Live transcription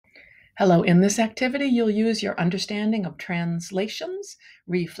Hello, in this activity, you'll use your understanding of translations,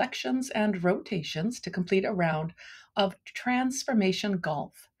 reflections, and rotations to complete a round of transformation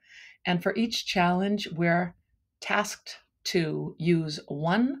golf. And for each challenge, we're tasked to use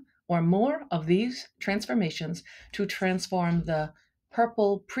one or more of these transformations to transform the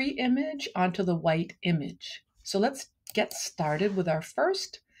purple pre-image onto the white image. So let's get started with our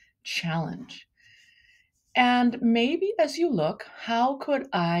first challenge. And maybe as you look, how could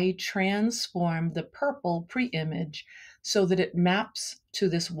I transform the purple pre-image so that it maps to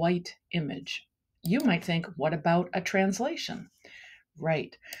this white image? You might think, what about a translation?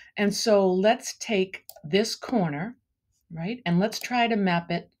 Right. And so let's take this corner, right? And let's try to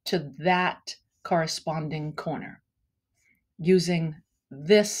map it to that corresponding corner using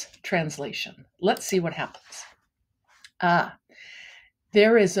this translation. Let's see what happens.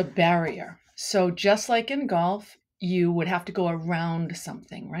 There is a barrier. So just like in golf, you would have to go around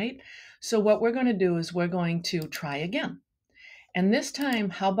something, right? So what we're going to do is we're going to try again. And this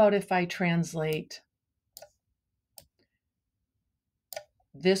time, how about if I translate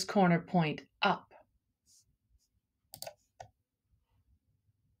this corner point up?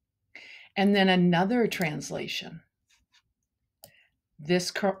 And then another translation.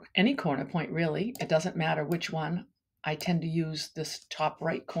 Any corner point really, it doesn't matter which one. I tend to use this top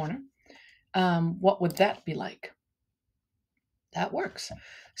right corner. What would that be like? That works.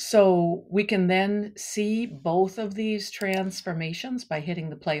 So we can then see both of these transformations by hitting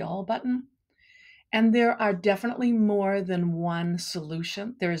the play all button. And there are definitely more than one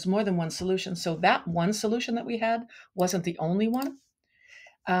solution. There is more than one solution. So that one solution that we had wasn't the only one.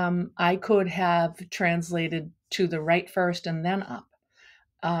 I could have translated to the right first and then up.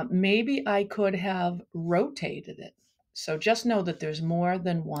 Maybe I could have rotated it. So just know that there's more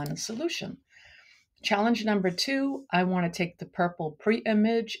than one solution. Challenge number 2, I want to take the purple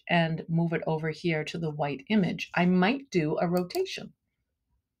pre-image and move it over here to the white image. I might do a rotation.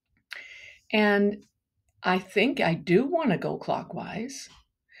 And I think I do want to go clockwise,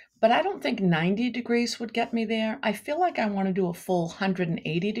 but I don't think 90 degrees would get me there. I feel like I want to do a full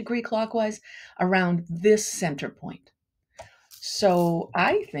 180-degree clockwise around this center point. So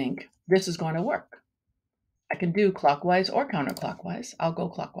I think this is going to work. I can do clockwise or counterclockwise. I'll go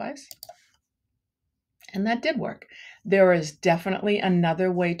clockwise. And that did work. There is definitely another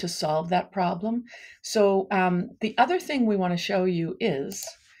way to solve that problem. So the other thing we want to show you is,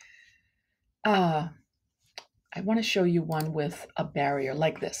 I want to show you one with a barrier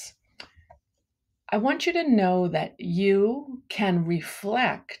like this. I want you to know that you can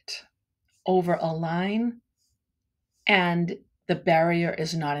reflect over a line and the barrier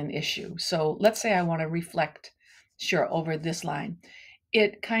is not an issue. So let's say I want to reflect, sure, over this line.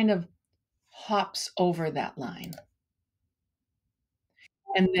 It kind of hops over that line.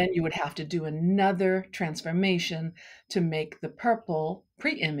 And then you would have to do another transformation to make the purple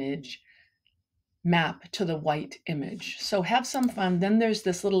pre-image map to the white image. So have some fun. Then there's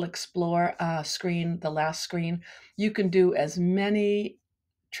this little explore screen, the last screen. You can do as many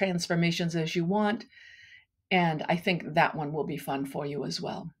transformations as you want. And I think that one will be fun for you as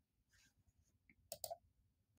well.